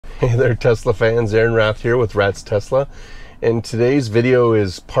Hey there Tesla fans, Aaron Rath here with Rat's Tesla, and today's video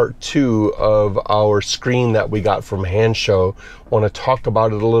is part 2 of our screen that we got from Hansshow. Want to talk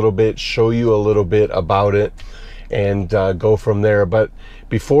about it a little bit, show you a little bit about it, and go from there. But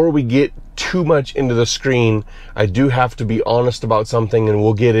before we get too much into the screen, I do have to be honest about something, and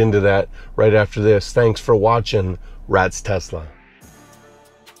we'll get into that right after this. Thanks for watching Rat's Tesla.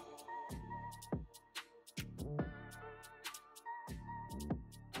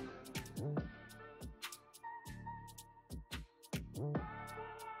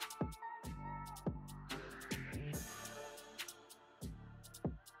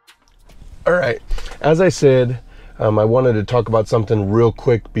 All right, as I said, I wanted to talk about something real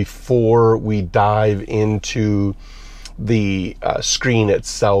quick before we dive into the screen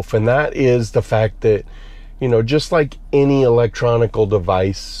itself, and that is the fact that, you know, just like any electronical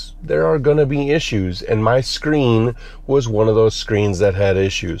device, there are going to be issues, and my screen was one of those screens that had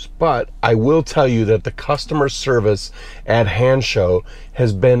issues. But I will tell you that the customer service at Hansshow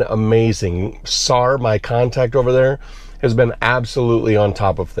has been amazing. SAR, my contact over there, has been absolutely on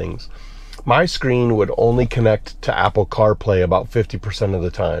top of things. My screen would only connect to Apple CarPlay about 50% of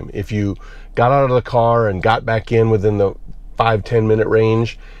the time. If you got out of the car and got back in within the 5-10 minute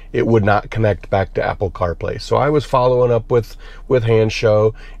range, it would not connect back to Apple CarPlay. So I was following up with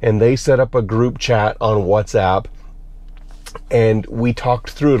Hansshow, and they set up a group chat on WhatsApp, and we talked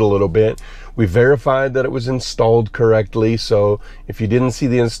through it a little bit. We verified that it was installed correctly. So if you didn't see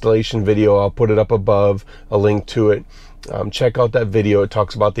the installation video, I'll put it up above, a link to it. Check out that video. It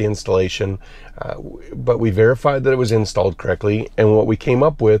talks about the installation, but we verified that it was installed correctly, and what we came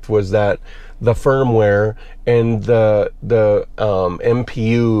up with was that the firmware and the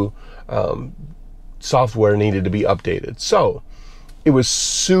MPU software needed to be updated. So it was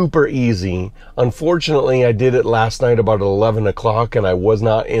super easy. Unfortunately, I did it last night about 11 o'clock, and I was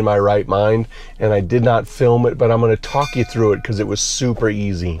not in my right mind, and I did not film it, but I'm going to talk you through it because it was super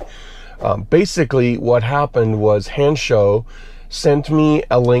easy. Basically, what happened was Hansshow sent me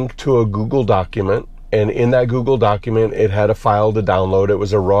a link to a Google document, and in that Google document, it had a file to download. It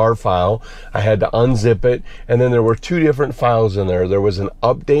was a RAR file. I had to unzip it, and then there were two different files in there. There was an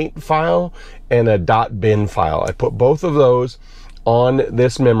update file and a .bin file. I put both of those on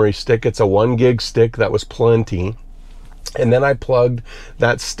this memory stick. It's a 1 gig stick. That was plenty. And then I plugged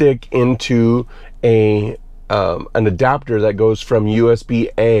that stick into an adapter that goes from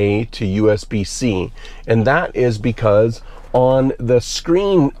USB-A to USB-C, and that is because on the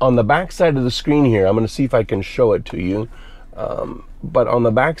screen, on the back side of the screen here, I'm going to see if I can show it to you, but on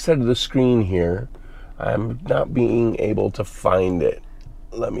the back side of the screen here, I'm not being able to find it.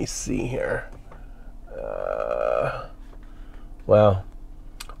 Let me see here.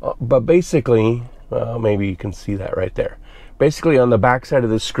 But basically, maybe you can see that right there. Basically, on the back side of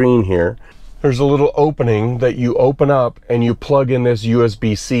the screen here, there's a little opening that you open up and you plug in this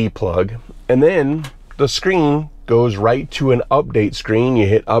USB-C plug, and then the screen goes right to an update screen. You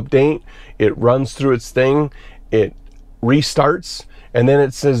hit update, it runs through its thing, it restarts, and then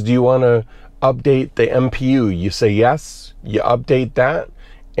it says, do you want to update the MPU? You say yes, you update that,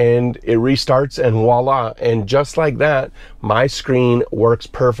 and it restarts, and voila. And just like that, my screen works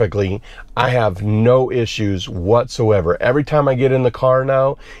perfectly. I have no issues whatsoever. Every time I get in the car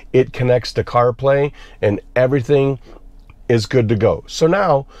now, it connects to CarPlay, and everything is good to go. So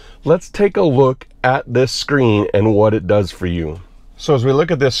now let's take a look at this screen and what it does for you. So as we look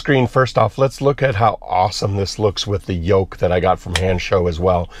at this screen, first off, let's look at how awesome this looks with the Yoke that I got from Hansshow as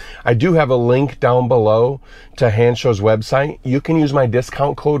well. I do have a link down below to Hanshow's website. You can use my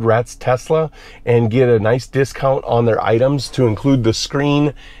discount code RATSTESLA and get a nice discount on their items, to include the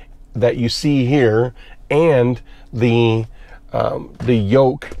screen that you see here and the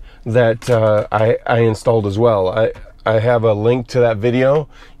Yoke that I installed as well. I have a link to that video.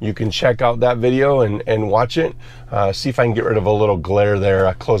 You can check out that video and watch it. See if I can get rid of a little glare there.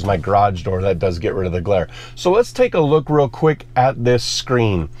 I closed my garage door. That does get rid of the glare. So let's take a look real quick at this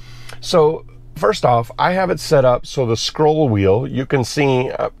screen. So first off, I have it set up so the scroll wheel, you can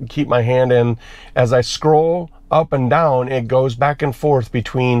see, keep my hand in, as I scroll up and down, it goes back and forth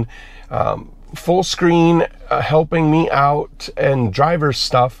between full screen, helping me out and driver's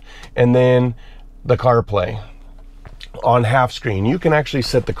stuff, and then the CarPlay. On half screen, you can actually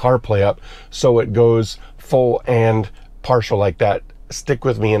set the CarPlay up so it goes full and partial like that. Stick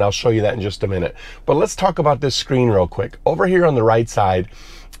with me and I'll show you that in just a minute. But let's talk about this screen real quick. Over here on the right side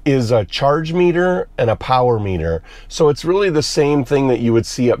is a charge meter and a power meter. So it's really the same thing that you would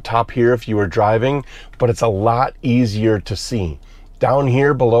see up top here if you were driving, but it's a lot easier to see. Down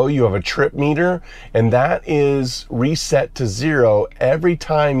here below you have a trip meter, and that is reset to 0 every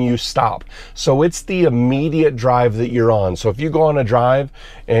time you stop. So it's the immediate drive that you're on. So if you go on a drive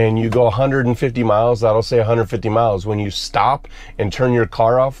and you go 150 miles, that'll say 150 miles. When you stop and turn your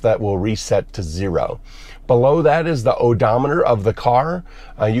car off, that will reset to 0. Below that is the odometer of the car.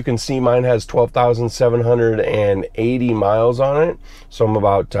 You can see mine has 12,780 miles on it. So I'm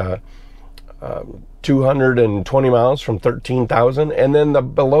about 220 miles from 13,000. And then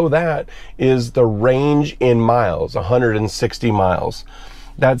below that is the range in miles, 160 miles.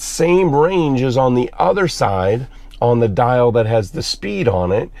 That same range is on the other side on the dial that has the speed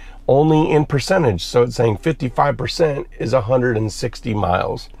on it, only in percentage. So it's saying 55% is 160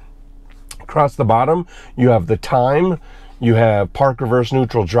 miles. Across the bottom, you have the time, you have park, reverse,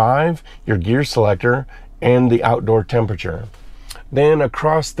 neutral, drive, your gear selector, and the outdoor temperature. Then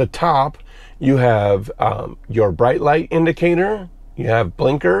across the top, you have your bright light indicator, you have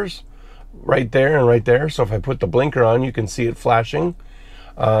blinkers right there and right there. So if I put the blinker on, you can see it flashing.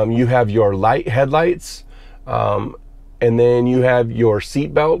 You have your headlights, and then you have your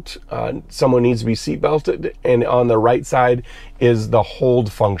seat belt. Someone needs to be seat belted, and on the right side is the hold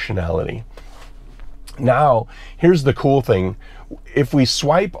functionality. Now, here's the cool thing. If we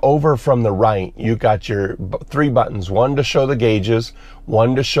swipe over from the right, you got your 3 buttons, one to show the gauges,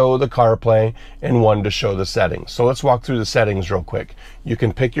 one to show the CarPlay, and one to show the settings. So let's walk through the settings real quick. You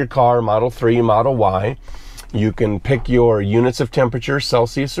can pick your car, Model 3, Model Y. You can pick your units of temperature,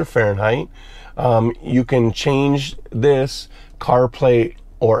 Celsius or Fahrenheit. You can change this CarPlay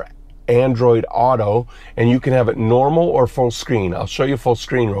or Android Auto, and you can have it normal or full screen. I'll show you full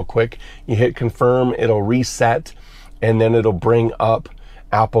screen real quick. You hit confirm, it'll reset, and then it'll bring up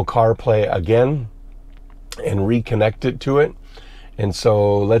Apple CarPlay again and reconnect it to it. And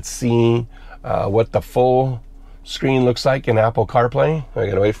so let's see what the full screen looks like in Apple CarPlay. I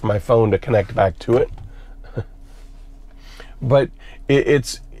gotta wait for my phone to connect back to it. But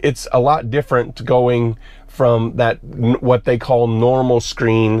it's a lot different going from that, what they call normal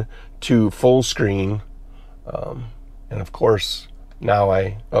screen, to full screen. And of course, now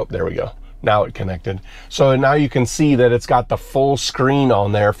oh, there we go. Now it connected. So now you can see that it's got the full screen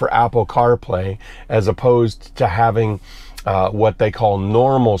on there for Apple CarPlay, as opposed to having what they call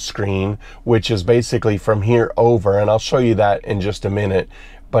normal screen, which is basically from here over. And I'll show you that in just a minute.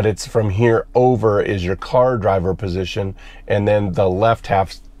 But it's from here over is your car driver position, and then the left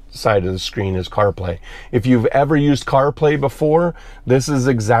half side of the screen is CarPlay. If you've ever used CarPlay before, this is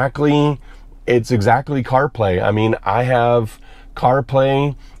exactly CarPlay. I mean, I have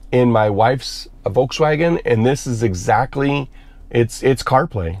CarPlay in my wife's Volkswagen, and this is exactly, it's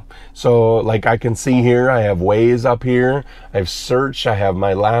CarPlay. So like I can see here, I have Waze up here, I have search, I have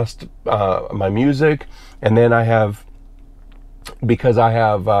my my music, and then I have, because I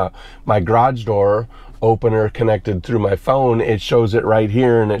have my garage door opener connected through my phone, it shows it right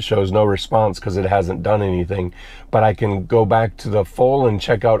here, and it shows no response because it hasn't done anything. But I can go back to the full and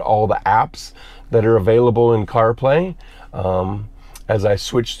check out all the apps that are available in CarPlay. As I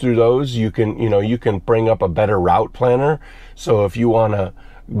switch through those, you can bring up a better route planner. So if you want to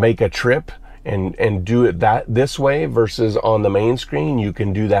make a trip and do it this way versus on the main screen, you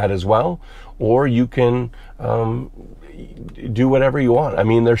can do that as well. Or you can do whatever you want. I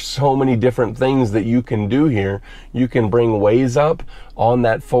mean, there's so many different things that you can do here. You can bring Waze up on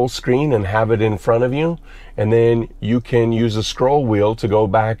that full screen and have it in front of you, and then you can use a scroll wheel to go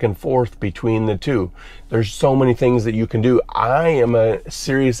back and forth between the two. There's so many things that you can do. I am a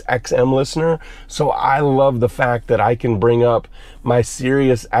Sirius XM listener, so I love the fact that I can bring up my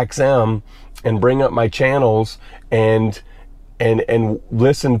Sirius XM and bring up my channels and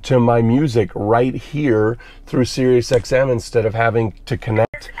listen to my music right here through Sirius XM instead of having to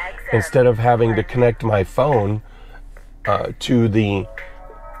connect my phone to the,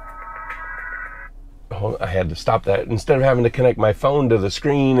 I had to stop that. Instead of having to connect my phone to the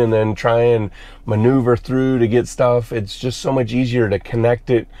screen and then try and maneuver through to get stuff, it's just so much easier to connect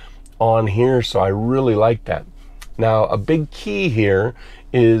it on here. So I really like that. Now, a big key here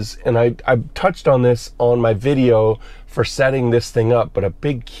is, and I touched on this on my video for setting this thing up, but a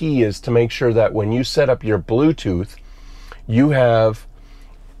big key is to make sure that when you set up your Bluetooth, you have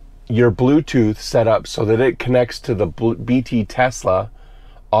your Bluetooth set up so that it connects to the BT Tesla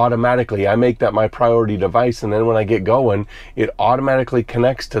automatically. I make that my priority device, and then when I get going, it automatically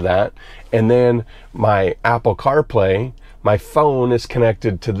connects to that. And then my Apple CarPlay, my phone is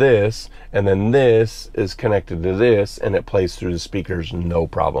connected to this, and then this is connected to this, and it plays through the speakers, no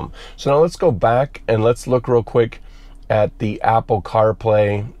problem. So now let's go back and let's look real quick at the Apple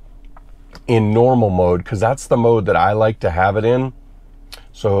CarPlay in normal mode, because that's the mode that I like to have it in.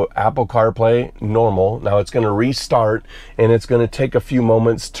 So Apple CarPlay, normal. Now it's going to restart and it's going to take a few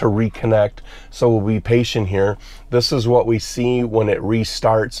moments to reconnect. So we'll be patient here. This is what we see when it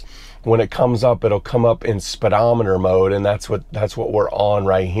restarts. When it comes up, it'll come up in speedometer mode, and that's what we're on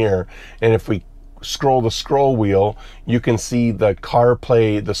right here. And if we scroll the scroll wheel, you can see the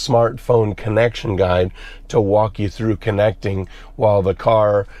CarPlay, the smartphone connection guide to walk you through connecting while the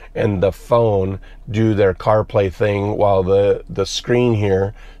car and the phone do their CarPlay thing, while the screen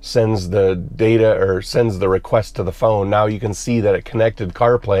here sends the data or sends the request to the phone. Now you can see that it connected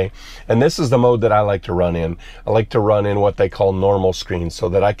CarPlay, and this is the mode that I like to run in. I like to run in what they call normal screen, so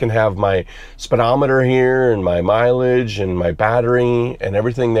that I can have my speedometer here and my mileage and my battery and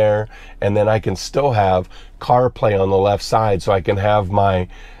everything there, and then I can still have CarPlay on the left side, so I can have my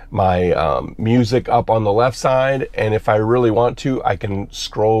music up on the left side, and if I really want to, I can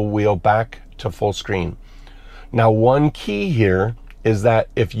scroll wheel back to full screen. Now, one key here is that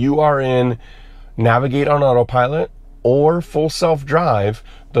if you are in navigate on autopilot or full self-drive,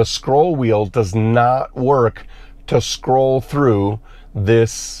 the scroll wheel does not work to scroll through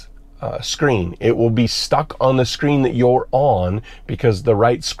this screen. It will be stuck on the screen that you're on, because the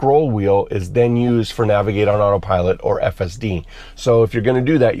right scroll wheel is then used for navigate on autopilot or FSD. So if you're going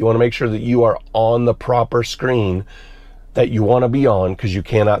to do that, you want to make sure that you are on the proper screen that you want to be on, because you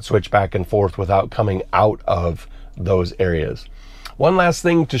cannot switch back and forth without coming out of those areas. One last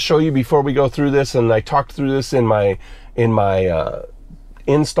thing to show you before we go through this, and I talked through this in my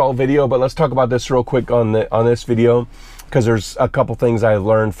install video, but let's talk about this real quick on this video, because there's a couple things I've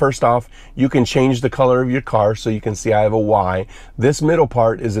learned. First off, you can change the color of your car, so you can see I have a Y. This middle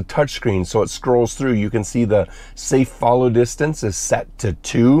part is a touch screen, so it scrolls through. You can see the safe follow distance is set to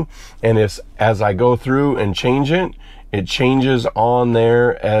 2, and as I go through and change it, it changes on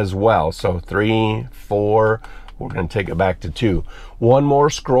there as well. So 3, 4, we're going to take it back to 2. One more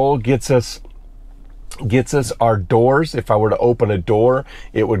scroll gets us our doors. If I were to open a door,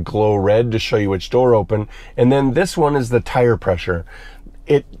 it would glow red to show you which door open. And then this one is the tire pressure.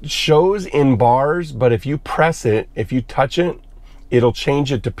 It shows in bars, but if you press it, if you touch it, it'll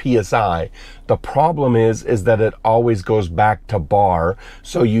change it to PSI. The problem is that it always goes back to bar,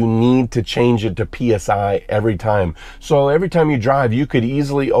 so you need to change it to PSI every time. So every time you drive, you could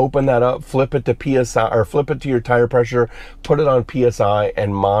easily open that up, flip it to PSI, or flip it to your tire pressure, put it on PSI,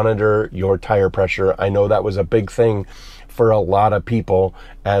 and monitor your tire pressure. I know that was a big thing for a lot of people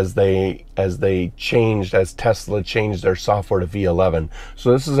as Tesla changed their software to V11.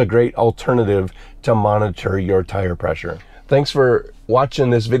 So this is a great alternative to monitor your tire pressure. Thanks for watching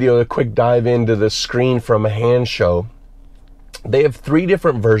this video, a quick dive into the screen from Hansshow. They have 3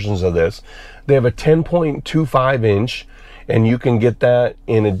 different versions of this. They have a 10.25 inch, and you can get that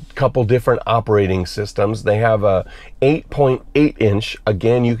in a couple different operating systems. They have a 8.8 inch.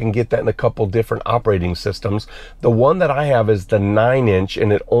 Again, you can get that in a couple different operating systems. The one that I have is the 9 inch,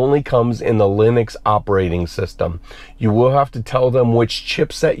 and it only comes in the Linux operating system. You will have to tell them which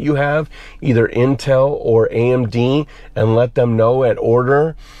chipset you have, either Intel or AMD, and let them know at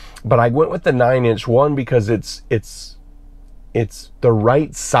order. But I went with the 9 inch one because it's the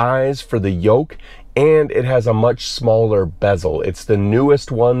right size for the Yoke, and it has a much smaller bezel. It's the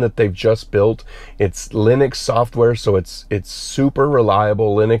newest one that they've just built. It's Linux software, so it's super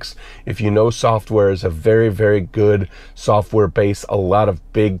reliable. Linux, if you know software, is a very, very good software base. A lot of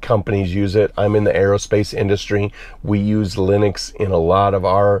big companies use it. I'm in the aerospace industry. We use Linux in a lot of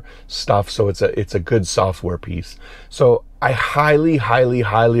our stuff, so it's a good software piece. So I highly, highly,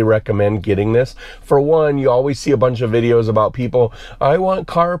 highly recommend getting this. For one, you always see a bunch of videos about people, I want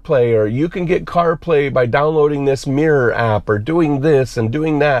CarPlay, or you can get CarPlay by downloading this mirror app, or doing this and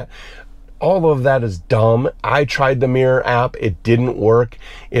doing that. All of that is dumb. I tried the mirror app. It didn't work.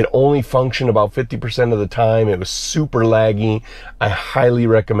 It only functioned about 50% of the time. It was super laggy. I highly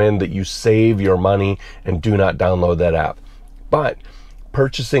recommend that you save your money and do not download that app. But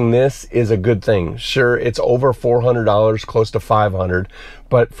purchasing this is a good thing. Sure, it's over $400, close to $500,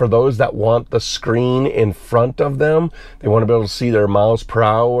 but for those that want the screen in front of them, they want to be able to see their miles per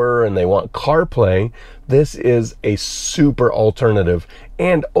hour, and they want CarPlay, this is a super alternative.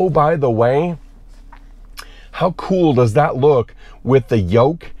 And oh, by the way, how cool does that look with the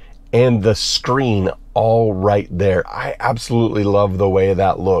Yoke and the screen all right there? I absolutely love the way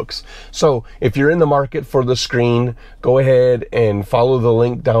that looks. So if you're in the market for the screen, go ahead and follow the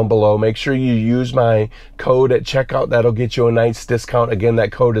link down below. Make sure you use my code at checkout. That'll get you a nice discount. Again,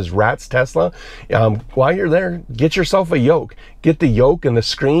 that code is RATSTESLA. While you're there, get yourself a Yoke. Get the Yoke and the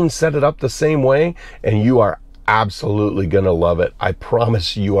screen, set it up the same way, and you are absolutely gonna love it. I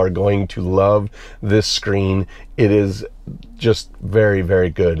promise you are going to love this screen. It is just very, very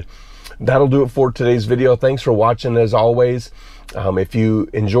good. That'll do it for today's video. Thanks for watching as always. If you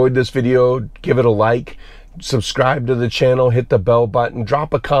enjoyed this video, give it a like, subscribe to the channel, hit the bell button,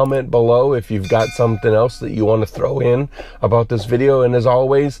 drop a comment below if you've got something else that you want to throw in about this video. And as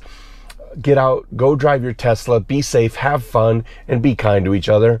always, get out, go drive your Tesla, be safe, have fun, and be kind to each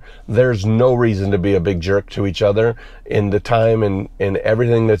other. There's no reason to be a big jerk to each other in the time and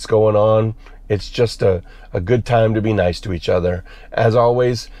everything that's going on. It's just a good time to be nice to each other. As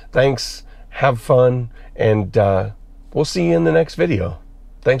always, thanks, have fun, and we'll see you in the next video.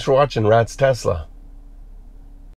 Thanks for watching Rats Tesla.